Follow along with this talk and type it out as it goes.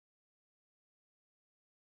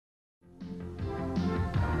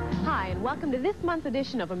Hi, and welcome to this month's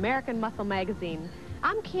edition of American Muscle Magazine.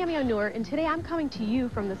 I'm Cameo Kneur, and today I'm coming to you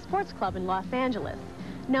from the Sports Club in Los Angeles,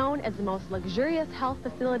 known as the most luxurious health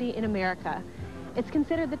facility in America. It's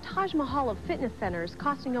considered the Taj Mahal of fitness centers,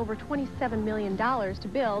 costing over $27 million to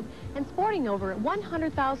build and sporting over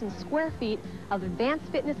 100,000 square feet of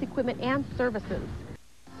advanced fitness equipment and services.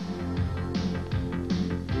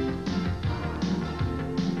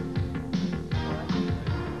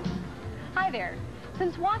 Hi there.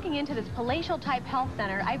 Since walking into this palatial-type health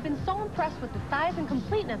center, I've been so impressed with the size and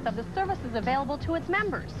completeness of the services available to its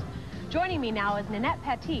members. Joining me now is Nanette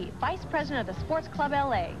Petit, Vice President of the Sports Club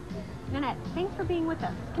LA. Nanette, thanks for being with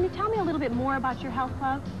us. Can you tell me a little bit more about your health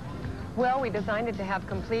club? Well, we designed it to have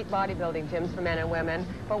complete bodybuilding gyms for men and women,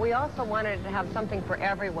 but we also wanted it to have something for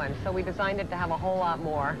everyone, so we designed it to have a whole lot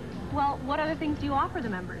more. Well, what other things do you offer the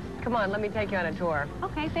members? Come on, let me take you on a tour.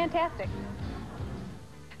 Okay, fantastic.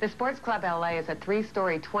 The Sports Club LA is a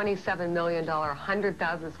three-story, $27 million,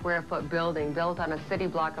 100,000 square foot building built on a city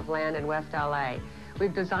block of land in West LA.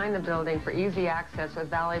 We've designed the building for easy access with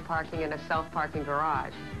valet parking and a self-parking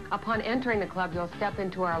garage. Upon entering the club, you'll step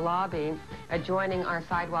into our lobby adjoining our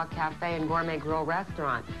Sidewalk Cafe and Gourmet Grill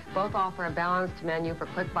restaurant. Both offer a balanced menu for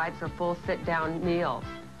quick bites or full sit-down meals.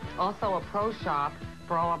 Also, a pro shop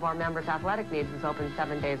for all of our members' athletic needs is open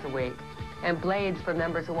 7 days a week. And blades for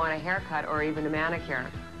members who want a haircut or even a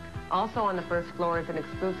manicure. Also on the first floor is an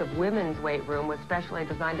exclusive women's weight room with specially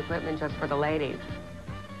designed equipment just for the ladies.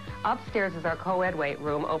 Upstairs is our co-ed weight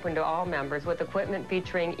room open to all members with equipment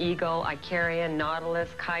featuring Eagle, Icarian, Nautilus,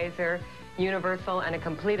 Kaiser, Universal, and a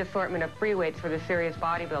complete assortment of free weights for the serious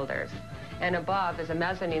bodybuilders. And above is a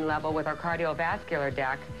mezzanine level with our cardiovascular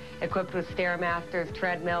deck equipped with Stairmasters,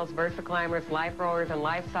 treadmills, VersaClimbers, life rollers, and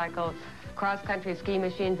life cycles, cross-country ski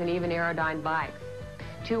machines, and even Aerodyne bikes.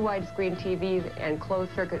 2 widescreen TVs and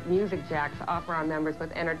closed-circuit music jacks offer our members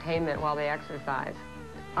with entertainment while they exercise.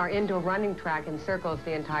 Our indoor running track encircles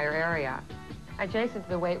the entire area. Adjacent to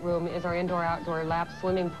the weight room is our indoor-outdoor lap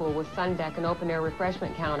swimming pool with sun deck and open-air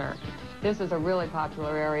refreshment counter. This is a really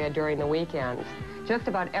popular area during the weekends. Just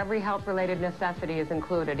about every health-related necessity is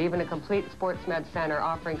included, even a complete sports med center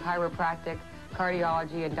offering chiropractic,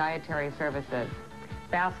 cardiology, and dietary services.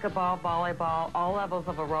 Basketball, volleyball, all levels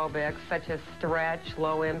of aerobics, such as stretch,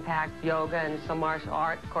 low-impact, yoga, and some martial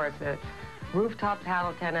arts courses. Rooftop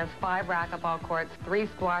paddle tennis, 5 racquetball courts, 3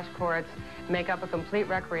 squash courts make up a complete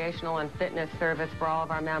recreational and fitness service for all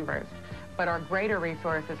of our members. But our greater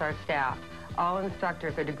resource is our staff. All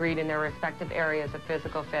instructors are degreed in their respective areas of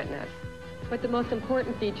physical fitness. But the most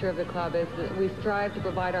important feature of the club is that we strive to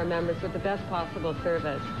provide our members with the best possible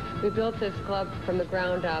service. We built this club from the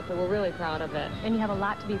ground up, and we're really proud of it. And you have a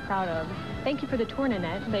lot to be proud of. Thank you for the tour,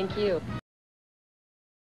 Nanette. Thank you.